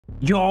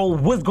Yo,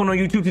 what's going on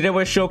YouTube? Today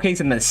we're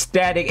showcasing the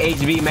static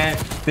HV, man.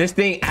 This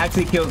thing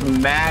actually kills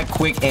mad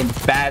quick and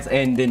fast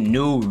in the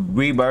new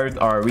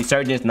Rebirth or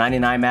Resurgence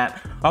 99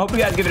 map. I hope you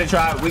guys give it a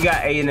try. We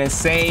got an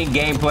insane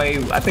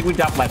gameplay. I think we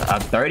dropped like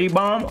a 30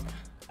 bomb.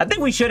 I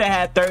think we should have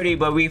had 30,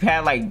 but we've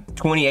had like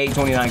 28,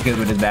 29 kills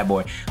with this bad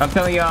boy. I'm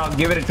telling y'all,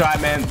 give it a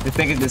try, man. This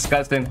thing is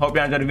disgusting. Hope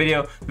y'all enjoyed the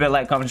video. If you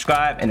like, comment,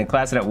 subscribe, and the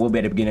class setup will be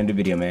at the beginning of the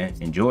video, man.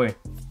 Enjoy.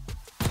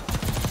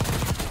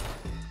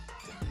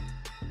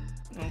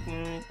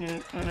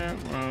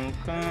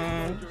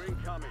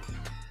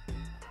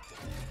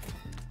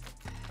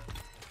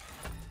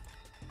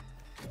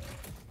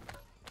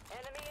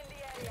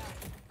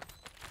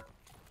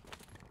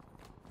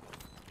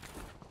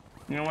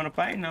 You don't want to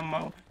fight no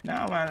more.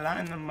 Now I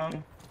lie no more.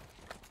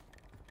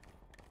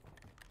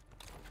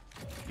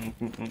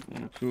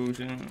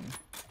 Cruising.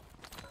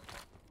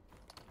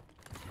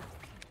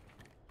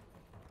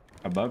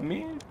 Above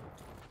me?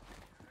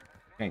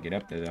 Can't get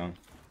up there though.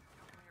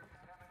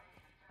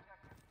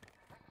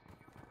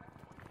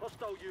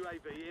 Hostile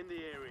UAV in the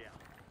area.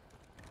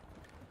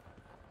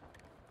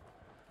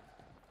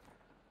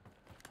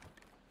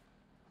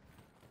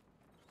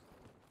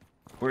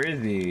 Where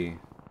is he?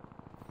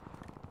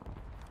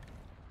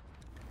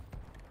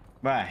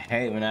 But I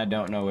hate when I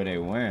don't know where they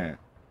went.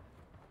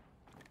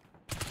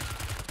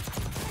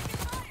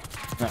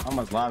 I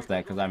almost lost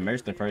that because I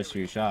missed the first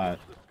few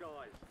shots.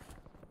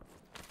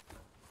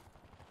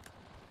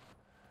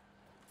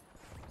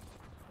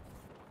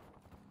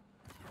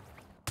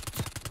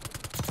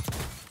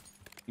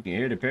 You can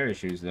hear the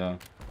parachutes though.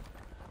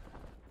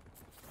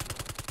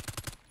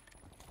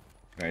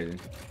 Crazy.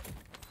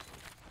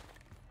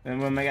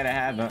 And when I gotta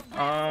have them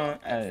on,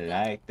 I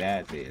like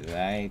that, they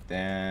like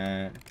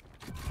that.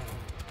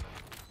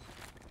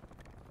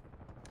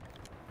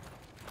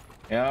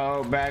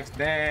 Yo,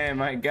 backstab,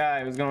 my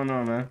guy, what's going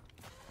on, man?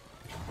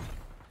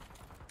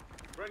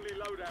 Friendly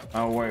loadout.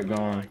 How work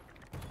going?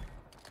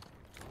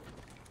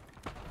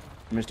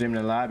 Been streaming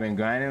a lot, been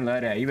grinding,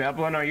 love that. You been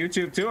uploading on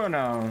YouTube too or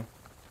no?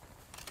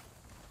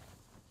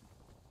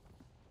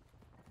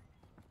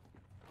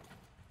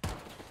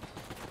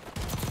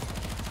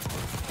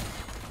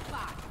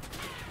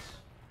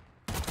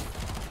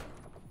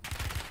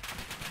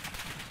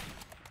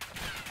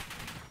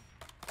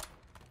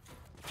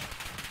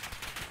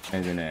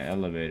 And in that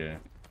elevator.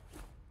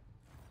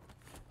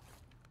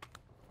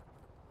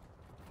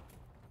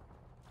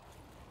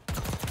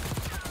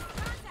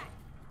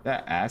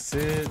 That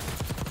acid.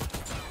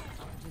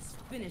 Just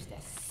finish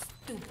that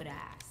stupid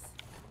ass.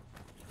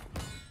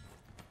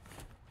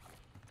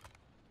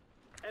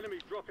 Enemy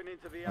dropping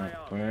into the Don't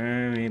AR.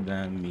 worry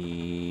about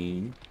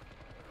me.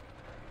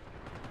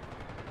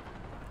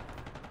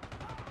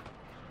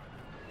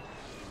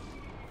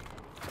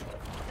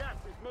 Gas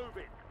is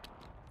moving.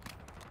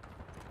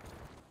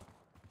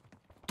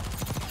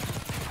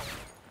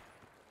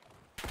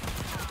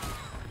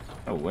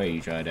 No way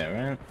you tried that,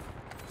 right?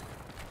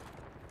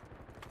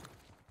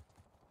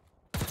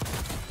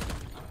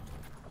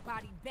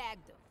 Body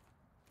bagged him.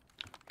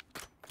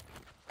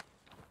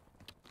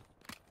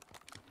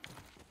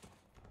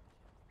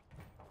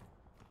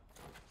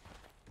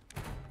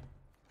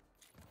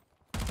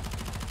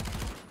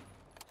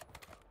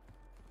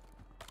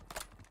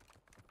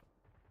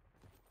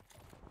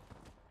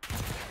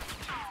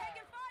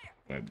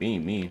 But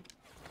being me.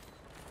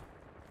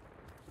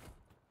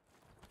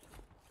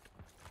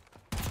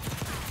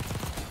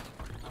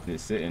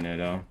 Just sitting there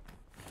though.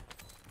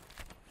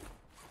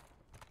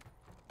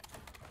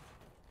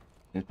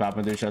 Just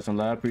popping through, show some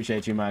love.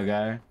 Appreciate you, my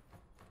guy.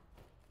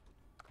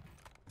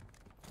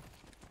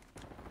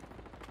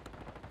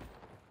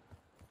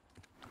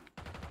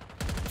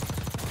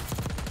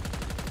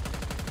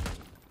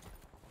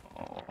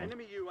 Oh.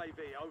 Enemy UAV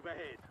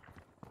overhead.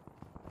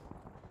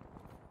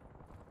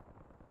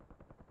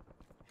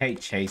 Hate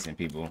chasing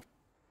people.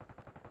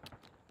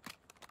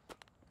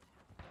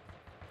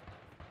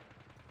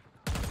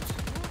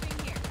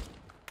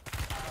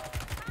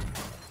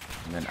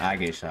 And then I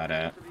get shot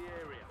at. To the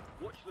area.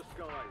 Watch the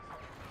skies.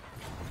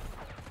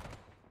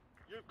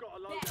 You've got a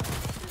loadout.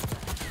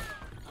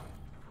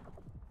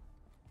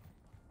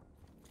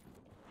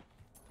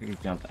 He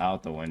jumped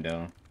out the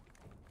window.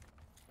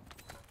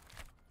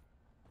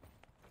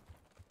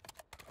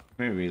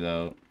 Let me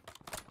reload.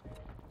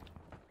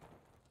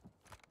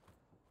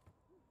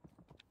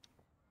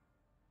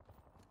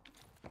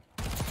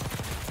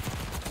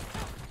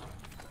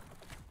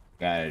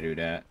 Gotta do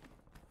that.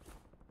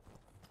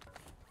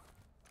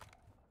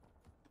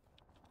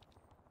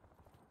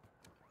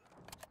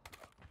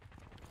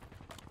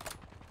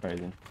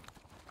 Crazy.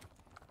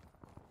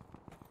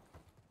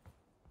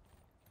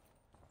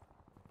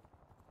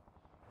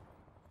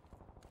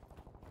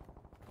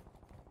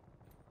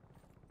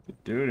 The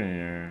dude in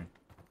there.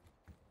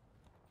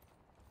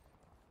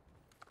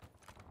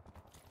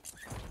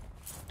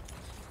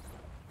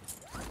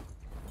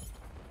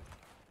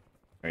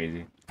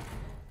 Crazy.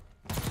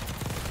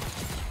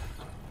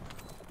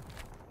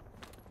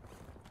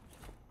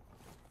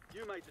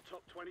 You made the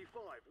top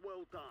 25.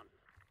 Well done.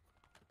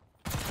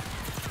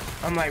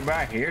 I'm like, bro,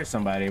 I hear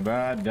somebody, bro.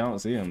 I don't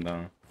see him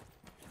though.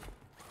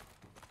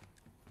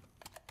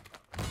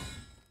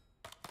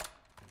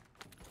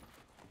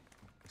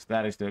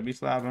 Static still be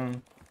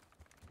slapping.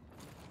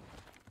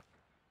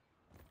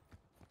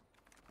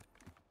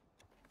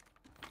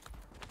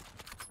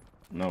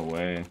 No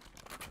way.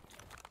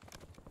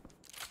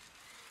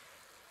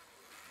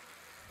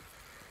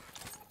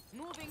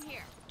 Moving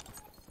here.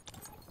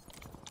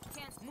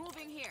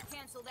 Moving here.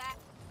 Cancel that.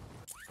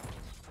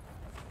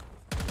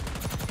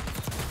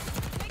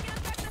 Taking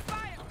effective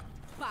fire.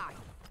 Bye,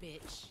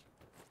 bitch.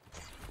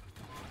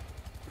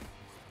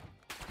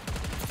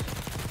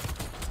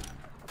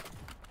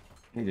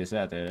 He just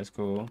sat there. That's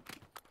cool.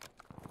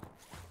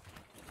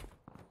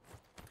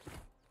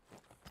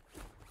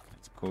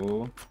 That's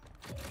cool.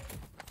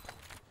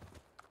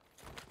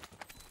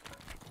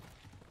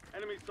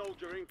 Enemy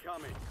soldier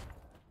incoming.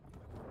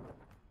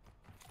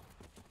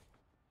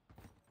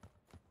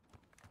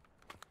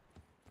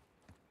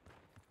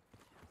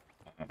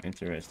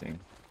 Interesting.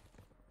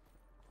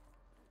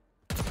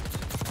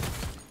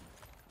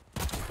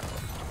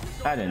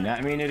 I did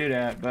not mean to do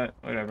that, but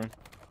whatever.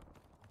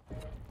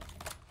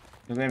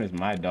 His name is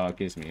My Dog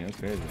Kiss Me. That's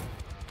crazy.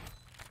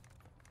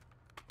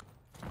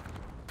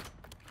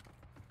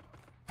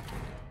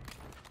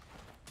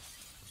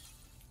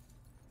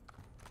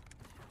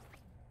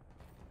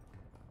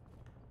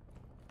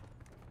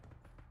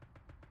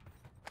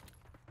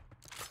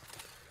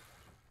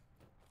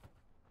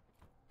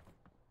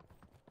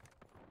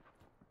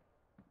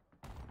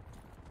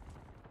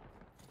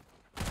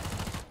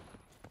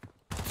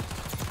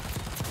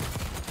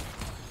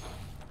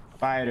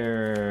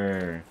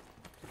 Fighter.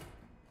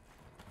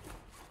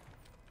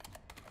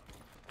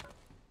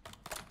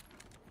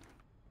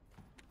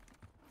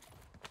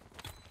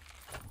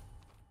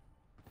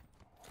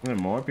 Are there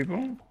more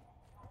people?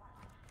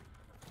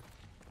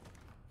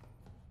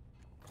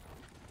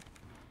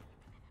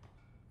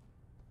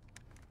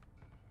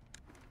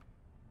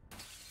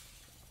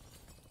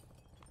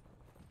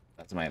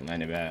 That's my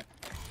landing back.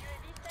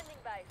 UAV standing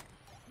by.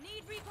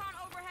 Need recon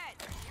overhead.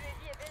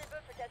 UAV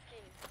available for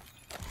tasking.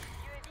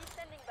 UAV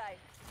standing by.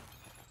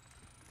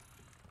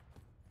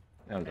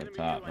 That was Enemy up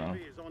top, UAV bro.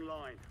 is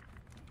online.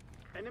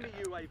 Enemy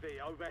UAV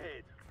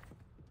overhead.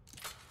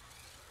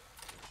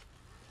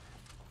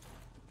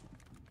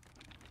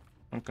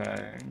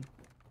 Okay.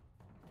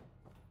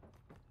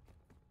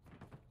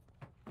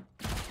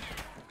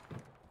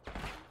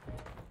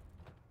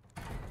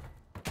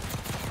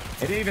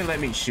 It didn't even let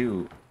me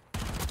shoot.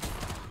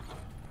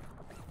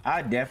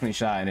 I definitely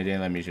shot and it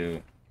didn't let me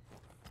shoot.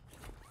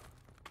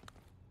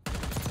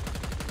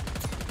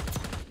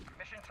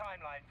 Mission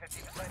timeline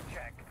 50%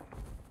 check.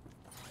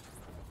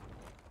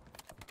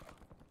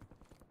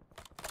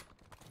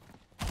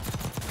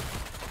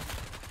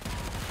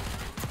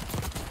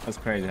 That's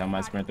crazy how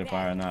my sprinter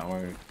fire not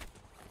work.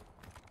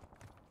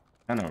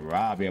 Trying to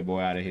rob your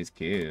boy out of his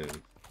kills. UAV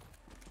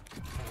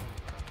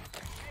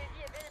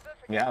available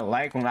for Yeah, I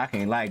like when I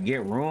can like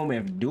get room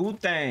and do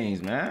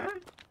things, man.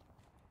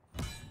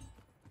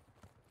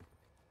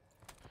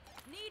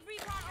 Need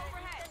recon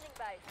overhead. standing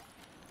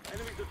by.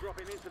 Enemies are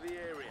dropping into the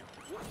area.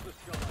 Watch the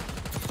sky.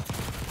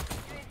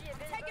 UAV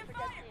available Taking for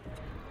fire.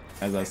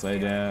 tasking. As I say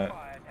that,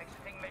 Fired,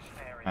 exiting mission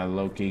area. I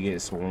low-key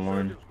get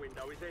sworn. Surgeon's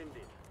window is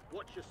ended.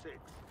 Watch your six.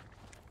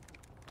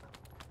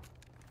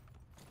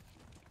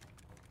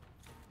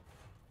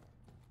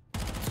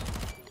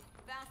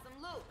 Found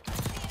some loot.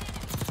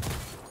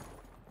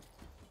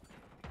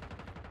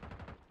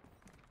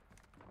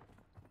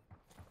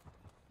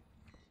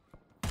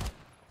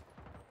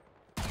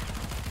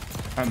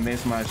 I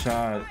missed my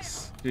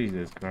shots.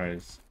 Jesus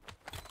Christ.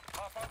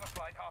 Half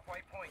overflight, halfway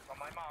point on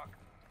my mark.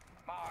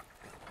 Mark.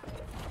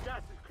 Gas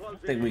is I closing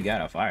think we in.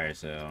 got a fire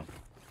sale.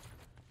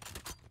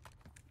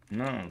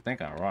 No, I don't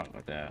think I rock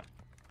with that.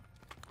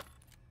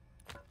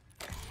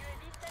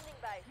 UAV standing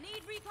by.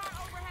 Need recon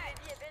overhead.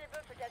 UAV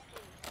available for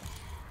tasking.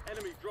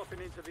 Enemy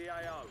dropping into the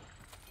AO.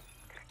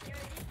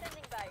 UAV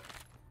standing by.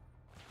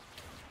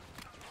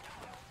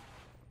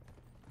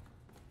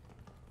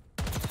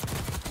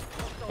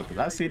 Because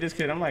I see this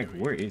kid, I'm like,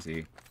 where is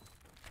he?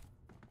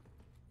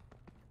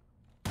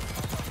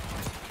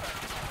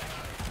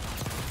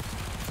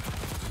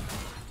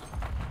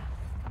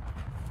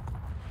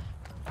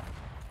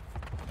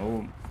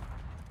 Oh.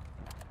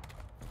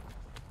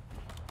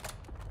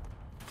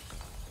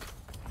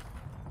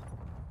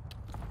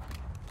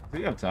 Is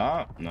he up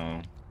top?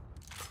 No.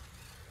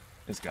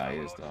 This guy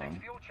is though.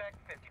 Six fuel check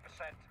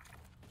 50%.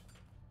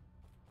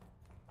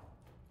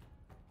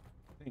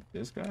 I think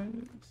this guy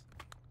is.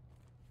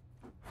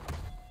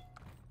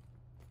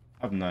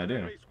 I have no idea.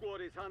 Enemy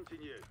squad is hunting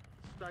you.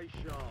 Stay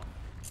sharp.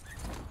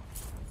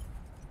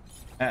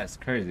 That's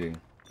crazy.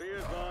 Be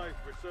advised,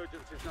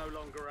 resurgence is no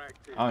longer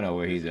active. I don't know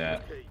where he's This is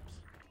at. for keeps.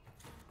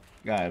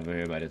 Guy over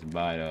here by this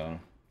buy though.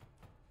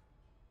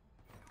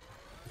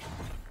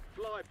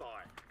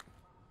 Flyby.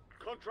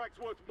 Contract's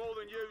worth more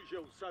than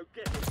usual, so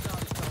get it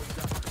done,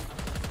 soldier.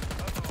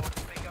 Overlord,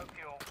 bingo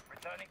fuel.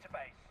 Returning to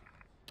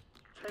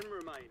base. 10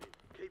 remaining.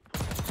 Keep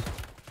pushing.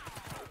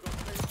 We've got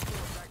 10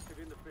 squads active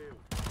in the field.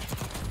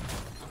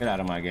 Get out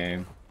of my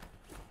game.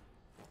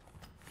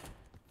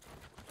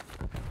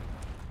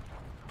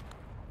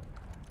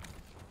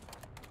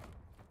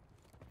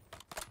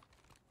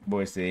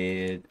 Boy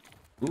said,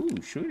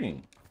 ooh,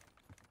 shooting.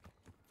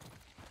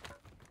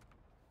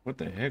 What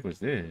the heck was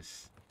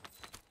this?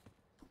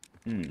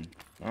 I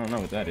don't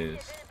know what that is.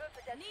 Available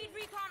for tasking. Need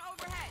recon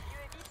overhead.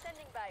 UAV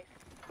standing by.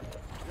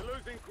 You're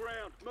losing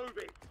ground. Move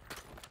it.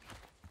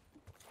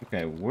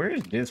 Okay, where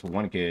is this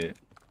one kid?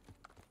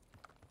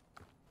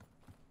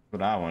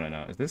 What I want to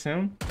know. Is this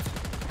him?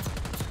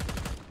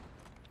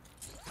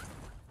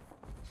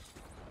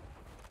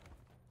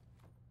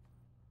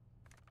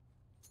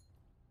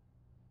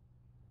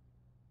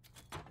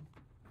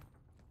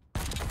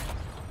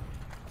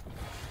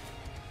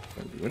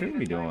 What are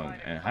we doing?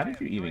 And how did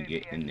you even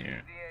get in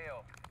there?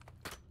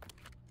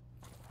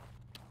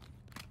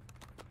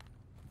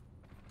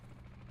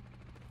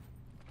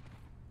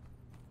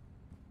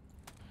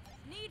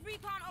 Need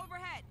recon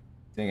overhead.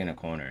 Sitting in a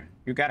corner.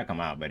 You gotta come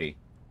out, buddy.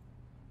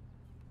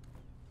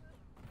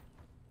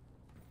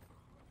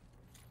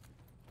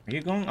 Are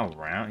you going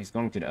around? He's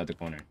going to the other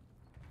corner.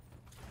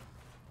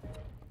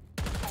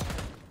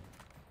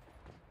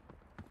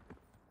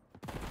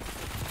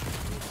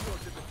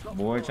 Squads at the top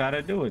Boy, right. try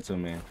to do it to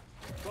me.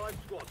 5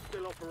 squads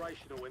still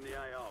operational in the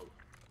AO.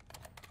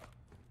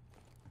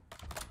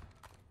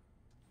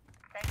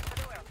 Thanks for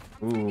the work.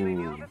 Ooh,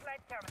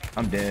 Overflight terminated.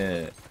 I'm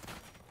dead.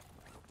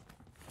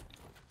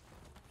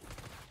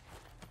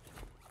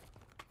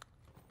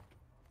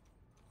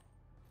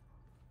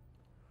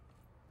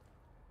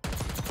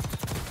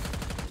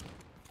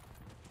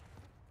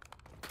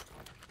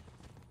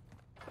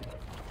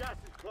 Gas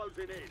is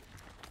closing in.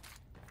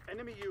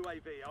 Enemy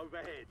UAV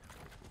overhead.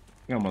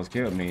 He almost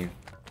killed me.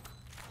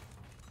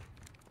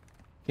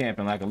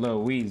 Camping like a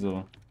little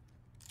weasel.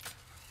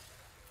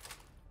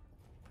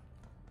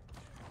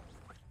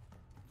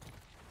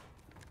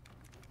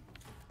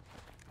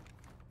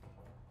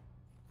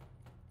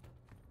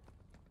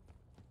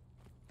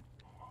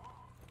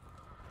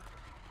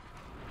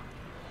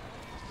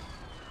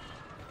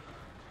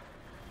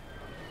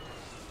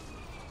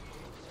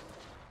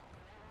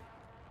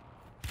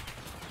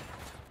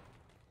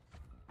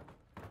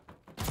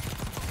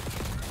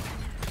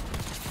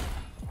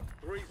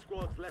 Three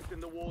squads left in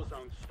the war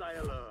zone. Stay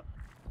alert.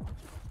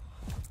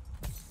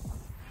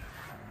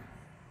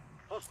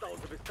 Hostiles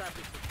have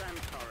established the SAM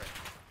turret.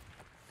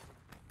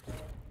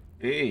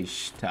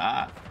 Ish,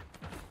 top.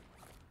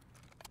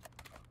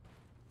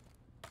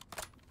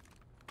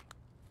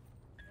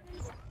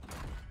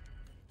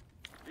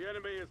 The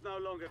enemy is no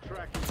longer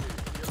tracking you.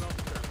 You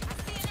lost them. I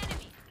see an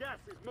enemy. Gas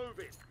is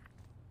moving.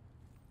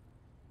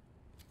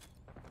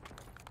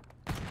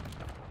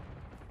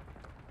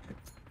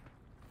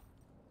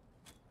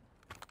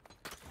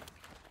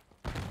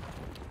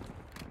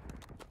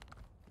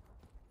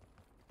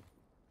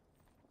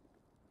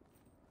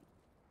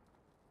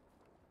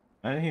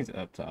 I think he's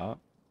up top.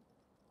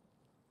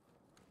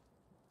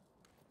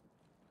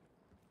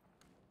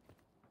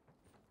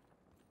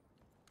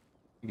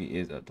 I think he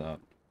is up top.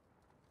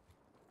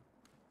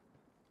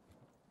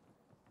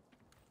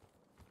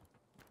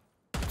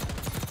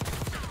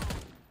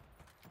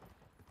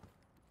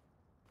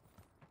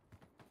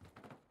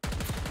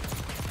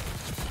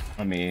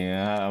 I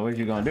mean, what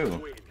you gonna do?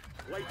 Win.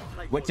 Wait to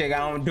take What you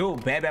gonna do,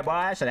 baby boy?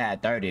 I should have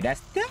had 30.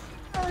 That's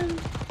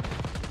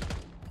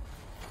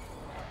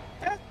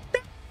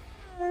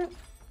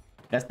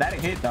that's that a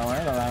hit though, I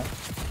ain't gonna lie.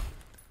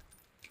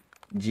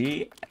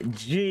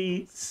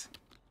 G's.